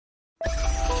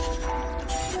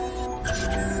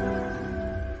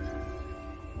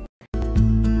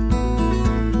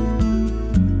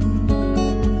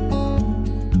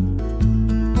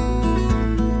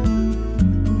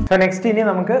So next ഇനി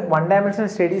നമുക്ക് one dimensional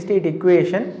steady state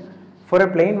equation for a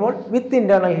plane wall with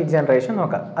internal heat generation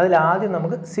നോക്കാം. അതിൽ ആദ്യം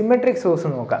നമുക്ക് symmetric source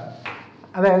നോക്കാം.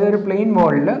 അതായത് ഒരു plane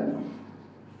wall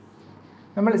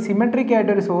നമ്മൾ symmetric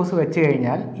ആയിട്ട് ഒരു source വെച്ച്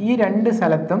കഴിഞ്ഞാൽ ഈ രണ്ട്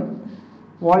സ്ഥലത്തും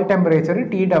wall temperature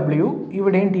TW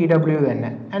ഇവിടെയും TW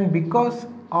തന്നെ. And because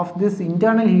of this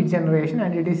internal heat generation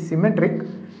and it is symmetric,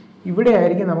 ഇവിടെ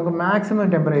ആയിരിക്കും നമുക്ക് maximum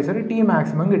temperature T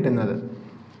maximum കിട്ടുന്നത്.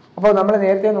 അപ്പോൾ നമ്മൾ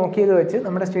നേരത്തെ നോക്കിയത് വെച്ച്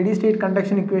നമ്മുടെ സ്റ്റഡി സ്റ്റേറ്റ്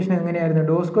കണ്ടക്ഷൻ ഇക്വേഷൻ എങ്ങനെയായിരുന്നു?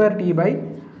 ഡോ square T by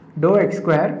Dr X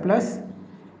square plus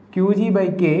Q G by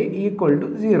K equal to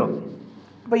 0.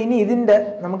 അപ്പോൾ ഇനി ഇതിൻ്റെ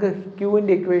നമുക്ക്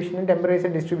ക്യൂവിൻ്റെ ഇക്വേഷനും ടെമ്പറേച്ചർ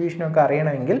ഡിസ്ട്രിബ്യൂഷനും ഒക്കെ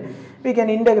അറിയണമെങ്കിൽ we can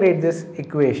integrate this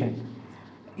equation.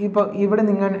 ഇപ്പോൾ ഇവിടെ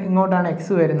നിങ്ങൾ ഇങ്ങോട്ടാണ്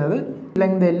എക്സ് വരുന്നത്,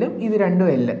 ലെങ്ത് എല്ലും ഇത് രണ്ടും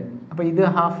എല്ല്. അപ്പോൾ ഇത്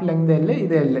ഹാഫ് ലെങ്ത് എല്ല്,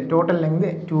 ഇത് എല്ല്, ടോട്ടൽ ലെങ്ത്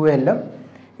 2L.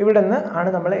 ഇവിടെ നിന്ന് ആണ്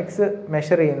നമ്മൾ എക്സ്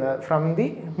മെഷർ ചെയ്യുന്നത് ഫ്രം ദി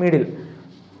മിഡിൽ.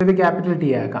 ഇത് ക്യാപിറ്റൽ ടി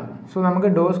ആക്കാം. സോ നമുക്ക്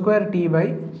ഡോ സ്ക്വയർ ടി ബൈ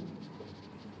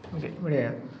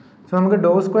ഇവിടെയാണ്. സോ നമുക്ക്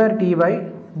ഡോ square T by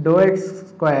Dr X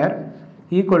square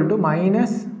equal to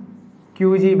minus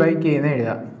Q G by K എന്ന്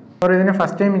എഴുതാം. അപ്പോൾ ഇതിനെ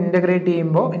ഫസ്റ്റ് ടൈം ഇൻ്റഗ്രേറ്റ്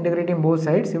ചെയ്യും ബോത്ത്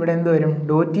സൈഡ്സ്. ഇവിടെ എന്ത് വരും?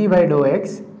 ഡോ T by Dr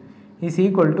X is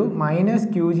equal to minus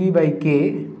Q G by K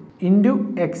into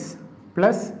X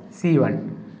plus C1.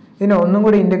 ഇതിനെ ഒന്നും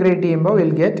കൂടി ഇൻ്റഗ്രേറ്റ് ചെയ്യുമ്പോൾ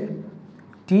will get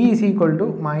T is equal to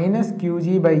minus Q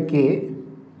G by K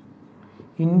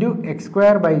into x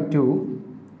square by 2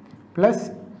 plus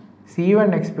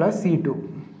c1x plus c2.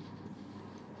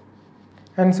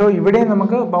 And so ഇവിടെ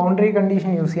നമുക്ക് boundary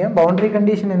condition use ചെയ്യാം. Boundary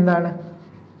condition എന്താണ്?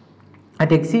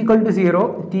 at x equal to 0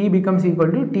 t becomes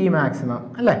equal to t maximum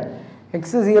അല്ലേ?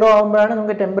 x 0 ആകുമ്പോഴാണ്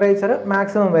നമുക്ക് temperature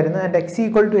maximum വരുന്നത്. and x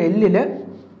equal to L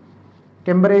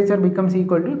temperature becomes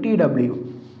equal to tw.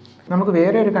 നമുക്ക്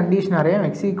വേറെ ഒരു കണ്ടീഷൻ അറിയാം.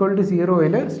 x equal to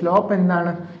 0 സ്ലോപ്പ്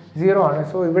എന്താണ്? 0 ആണ്.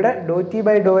 സോ ഇവിടെ ഡോ ടി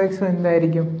ബൈ ഡോ എക്സ്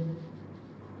എന്തായിരിക്കും?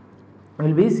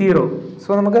 Will be 0. സോ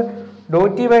നമുക്ക് ഡോ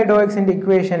ടി ബൈ ഡോ എക്സിൻ്റെ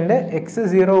ഇക്വേഷനിൽ എക്സ്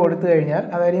 0 കൊടുത്തു കഴിഞ്ഞാൽ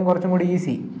അതായിരിക്കും കുറച്ചും കൂടി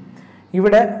ഈസി.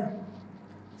 ഇവിടെ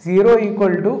 0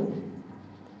 equal to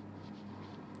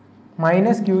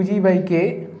minus Q G by K,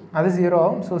 അത് 0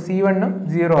 ആവും. സോ C1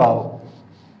 0 ആവും.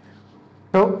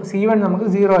 സോ C1 നമുക്ക്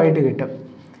 0 ആയിട്ട് കിട്ടും.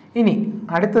 ഇനി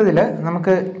അടുത്തതിൽ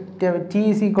നമുക്ക് T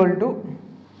is equal to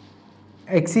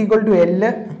X equal to L,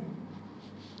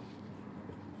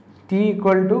 T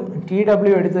equal to T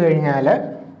W എടുത്തു കഴിഞ്ഞാൽ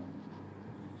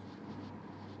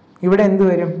ഇവിടെ എന്ത്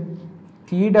വരും?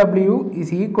 T W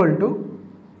is equal to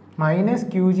minus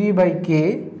Q G by K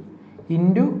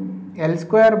into L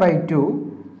square by 2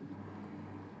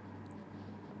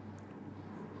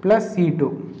 plus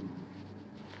C2.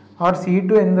 Or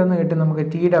C2 എന്തെന്ന് കിട്ടും നമുക്ക്?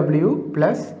 T W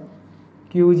plus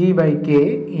Q G by K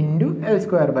into L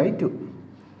square by 2.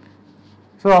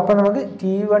 So അപ്പോൾ നമുക്ക്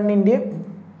T1ൻ്റെയും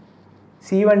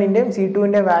C1ൻ്റെയും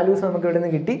C2ൻ്റെയും വാല്യൂസ് നമുക്ക് ഇവിടെ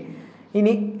നിന്ന് കിട്ടി.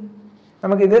 ഇനി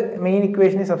നമുക്കിത് മെയിൻ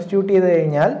ഇക്വേഷനിൽ സബ്സ്റ്റിറ്റ്യൂട്ട് ചെയ്ത്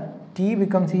കഴിഞ്ഞാൽ T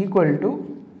becomes equal to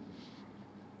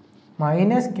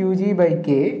minus Q G by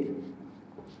K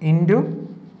into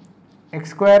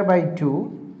X square by 2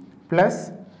 plus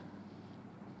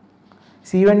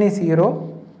C1 is 0.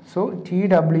 So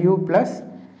TW plus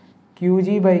Q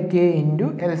G by K into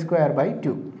L square by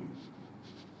 2.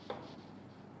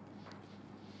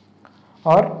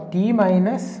 or T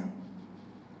minus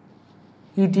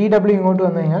ഈ TW ഇങ്ങോട്ട്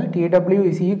വന്നു കഴിഞ്ഞാൽ TW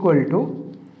is equal to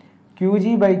QG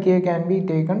by K can be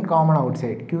taken common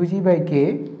outside. QG by K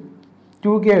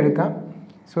 2K എടുക്കാം.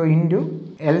 So into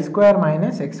L square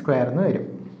minus X square എന്ന് വരും.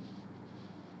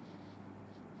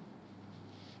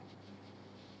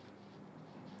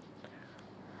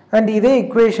 And ഇതേ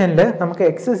ഇക്വേഷനിൽ നമുക്ക്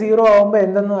എക്സ് 0 ആകുമ്പോൾ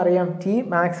എന്തെന്ന് അറിയാം? ടി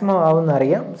മാക്സിമം ആവുമെന്ന്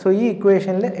അറിയാം. സോ ഈ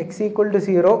ഇക്വേഷനിൽ X equal to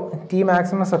 0 T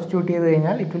maximum substitute ചെയ്ത്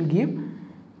കഴിഞ്ഞാൽ it will give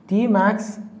T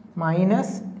max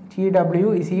minus T W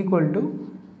is equal to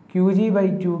Q G by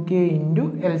 2K into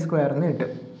L square എന്ന്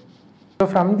കിട്ടും. So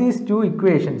from these two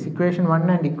equations, equation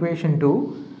 1 and equation 2,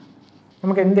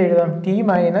 നമുക്ക് എന്ത് എഴുതാം? T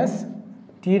minus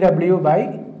T W by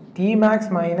T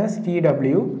max minus T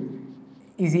W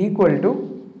is equal to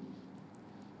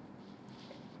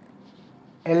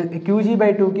Q G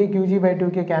by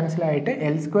 2K cancel ആയിട്ട്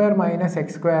L square minus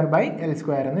X square by L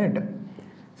square എന്ന് കിട്ടും.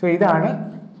 So ഇതാണ്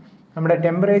നമ്മുടെ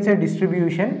temperature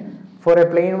distribution four A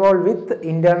plain wall with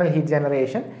internal heat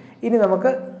generation. ഇനി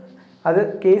നമുക്ക് അത്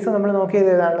case നമ്മൾ നോക്കിയത്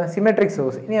ഏതാണ്? Symmetric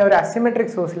source. ഇനി ഒരു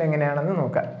അസിമെട്രിക് സോഴ്സിൽ എങ്ങനെയാണെന്ന്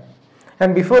നോക്കാം.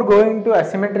 And before going to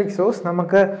asymmetric source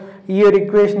നമുക്ക് ഈ ഒരു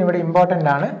ഇക്വേഷൻ ഇവിടെ ഇമ്പോർട്ടൻ്റ്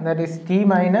ആണ്. That is T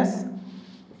minus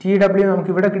T W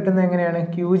നമുക്ക് ഇവിടെ കിട്ടുന്നത് എങ്ങനെയാണ്?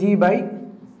 Q G by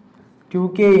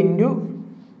 2K into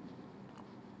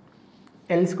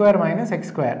L square minus X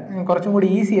square. കുറച്ചും കൂടി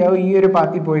ഈസി ആവും ഈ ഒരു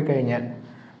പാത്തിൽ പോയി കഴിഞ്ഞാൽ.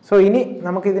 സോ ഇനി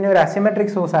നമുക്കിതിനെ ഒരു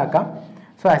അസിമെട്രിക് സോഴ്സ് ആക്കാം.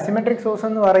 സോ അസിമെട്രിക് സോഴ്സ്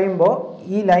എന്ന് പറയുമ്പോൾ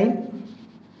ഈ ലൈൻ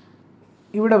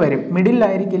ഇവിടെ വരും.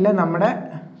 മിഡിലായിരിക്കില്ല നമ്മുടെ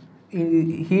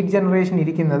ഹീറ്റ് ജനറേഷൻ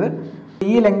ഇരിക്കുന്നത്.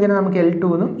 ഈ ലെങ്തിന് നമുക്ക് L2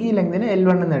 എന്നും ഈ ലെങ്തിന്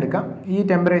L1 എന്നും എടുക്കാം. ഈ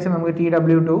ടെമ്പറേച്ചർ നമുക്ക്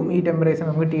TW2ഉം ഈ ടെമ്പറേച്ചർ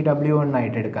നമുക്ക് TW1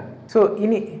 ആയിട്ട് എടുക്കാം. സോ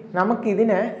ഇനി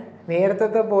നമുക്കിതിനെ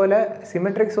നേരത്തെ പോലെ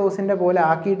സിമെട്രിക് സോഴ്സിൻ്റെ പോലെ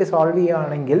ആക്കിയിട്ട് സോൾവ്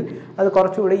ചെയ്യുകയാണെങ്കിൽ അത്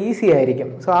കുറച്ചുകൂടെ ഈസി ആയിരിക്കും.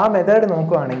 സോ ആ മെത്തേഡ്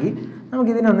നോക്കുകയാണെങ്കിൽ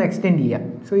നമുക്കിതിനൊന്ന് എക്സ്റ്റെൻഡ് ചെയ്യാം.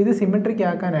 സോ ഇത് സിമെട്രിക്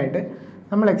ആക്കാനായിട്ട്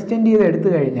നമ്മൾ എക്സ്റ്റെൻഡ് ചെയ്ത് എടുത്തു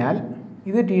കഴിഞ്ഞാൽ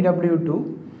ഇത് TW2,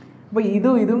 അപ്പോൾ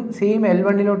ഇതും സെയിം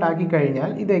L1 ആക്കി കഴിഞ്ഞാൽ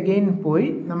ഇത് അഗെയിൻ പോയി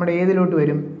നമ്മുടെ ഏതിലോട്ട്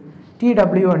വരും,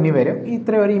 TW1 വരും.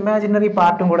 ഇത്ര ഒരു ഇമാജിനറി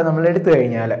പാർട്ടും കൂടെ നമ്മൾ എടുത്തു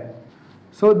കഴിഞ്ഞാൽ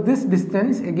so this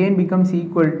distance again becomes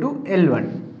equal to L1.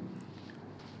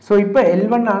 So ഇപ്പോൾ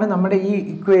L1 ആണ് നമ്മുടെ ഈ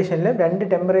ഇക്വേഷനിൽ രണ്ട്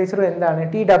ടെമ്പറേച്ചറും എന്താണ്,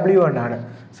 TW1 ആണ്.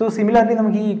 സോ സിമിലർലി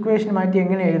നമുക്ക് ഈ ഇക്വേഷൻ മാറ്റി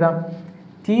എങ്ങനെ എഴുതാം,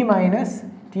 T minus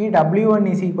TW1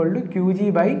 is equal to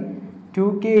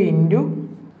QG/2K into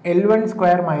L1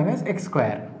 square minus X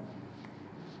square.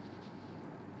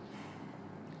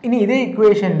 ഇനി ഇതേ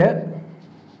ഇക്വേഷനിൽ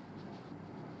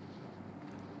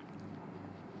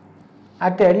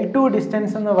അറ്റ് L2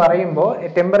 ഡിസ്റ്റൻസ് എന്ന് പറയുമ്പോൾ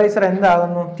ടെമ്പറേച്ചർ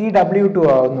എന്താകുന്നു, TW2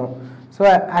 ആകുന്നു. So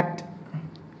at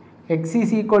X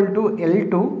is equal to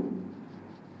L2,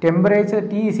 temperature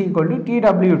T is equal to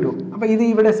TW2. അപ്പോൾ ഇത്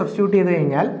ഇവിടെ സബ്സ്റ്റിറ്റ്യൂട്ട് ചെയ്ത്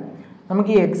കഴിഞ്ഞാൽ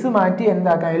നമുക്ക് ഈ X മാറ്റി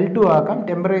എന്താക്കാം, L2 ആക്കാം,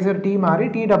 ടെമ്പറേച്ചർ T മാറി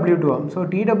TW2 ആകും. So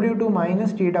TW2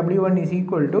 minus TW1 is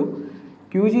equal to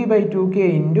QG/2K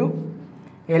into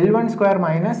L1 square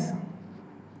minus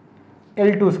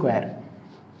L2 square.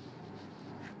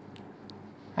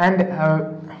 And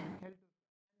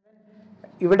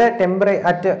ഇവിടെ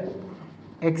at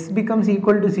X becomes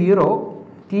equal to 0,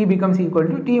 T becomes equal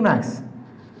to T max.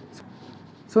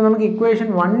 So നമുക്ക് equation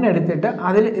 1 എടുത്തിട്ട്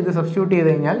അതിൽ ഇത് substitute ചെയ്ത്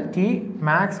കഴിഞ്ഞാൽ T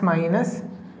max minus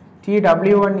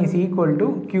TW1 is equal to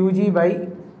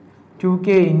QG/2K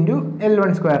into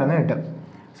L1 square എന്ന് കിട്ടും.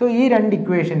 So ഈ രണ്ട്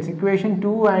ഇക്വേഷൻ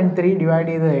 2 and 3 ഡിവൈഡ്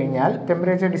ചെയ്ത് കഴിഞ്ഞാൽ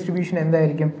ടെമ്പറേച്ചർ ഡിസ്ട്രിബ്യൂഷൻ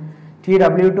എന്തായിരിക്കും,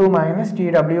 TW2 minus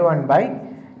TW1 by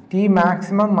T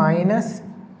maximum minus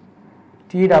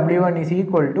TW1 is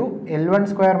equal to L1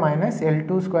 square minus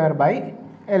L2 square by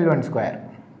L1 square.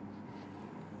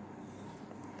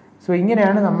 So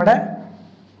ഇങ്ങനെയാണ് നമ്മുടെ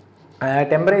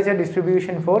temperature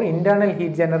distribution four internal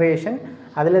heat generation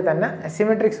അതിൽ തന്നെ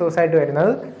asymmetric source ആയിട്ട്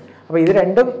വരുന്നത്. അപ്പോൾ ഇത്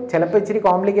രണ്ടും ചിലപ്പോൾ ഇച്ചിരി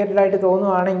കോംപ്ലിക്കേറ്റഡ് ആയിട്ട്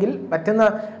തോന്നുവാണെങ്കിൽ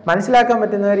മനസ്സിലാക്കാൻ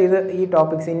പറ്റുന്നവർ ഈ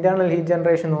ടോപ്പിക്സ് ഇൻറ്റേർണൽ ഹീറ്റ്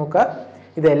ജനറേഷൻ നോക്കുക.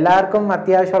 ഇത് എല്ലാവർക്കും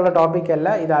അത്യാവശ്യമുള്ള ടോപ്പിക്കല്ല,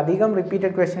 ഇത് അധികം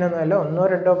റിപ്പീറ്റഡ് ക്വസ്റ്റ്യൻ ഒന്നുമല്ല,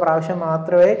 1-2 പ്രാവശ്യം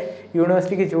മാത്രമേ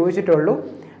യൂണിവേഴ്സിറ്റിക്ക് ചോദിച്ചിട്ടുള്ളൂ.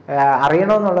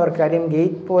 അറിയണമെന്നുള്ളവർക്ക്, കാര്യം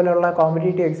ഗേറ്റ് പോലുള്ള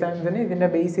കോമ്പറ്റേറ്റീവ് എക്സാംസിന് ഇതിൻ്റെ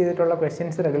ബേസ് ചെയ്തിട്ടുള്ള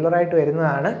ക്വസ്റ്റ്യൻസ് റെഗുലറായിട്ട്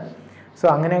വരുന്നതാണ്. സോ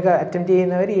അങ്ങനെയൊക്കെ അറ്റംപ്റ്റ്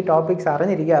ചെയ്യുന്നവർ ഈ ടോപ്പിക്സ്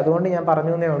അറിഞ്ഞിരിക്കുക. അതുകൊണ്ട് ഞാൻ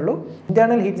പറഞ്ഞു എന്നേ ഉള്ളൂ.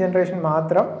 ഇൻറ്റേർണൽ ഹീറ്റ് ജനറേഷൻ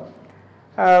മാത്രം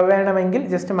വേണമെങ്കിൽ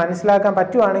ജസ്റ്റ് മനസ്സിലാക്കാൻ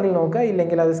പറ്റുവാണെങ്കിൽ നോക്കുക,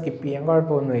 ഇല്ലെങ്കിൽ അത് സ്കിപ്പ് ചെയ്യാം,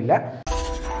 കുഴപ്പമൊന്നുമില്ല.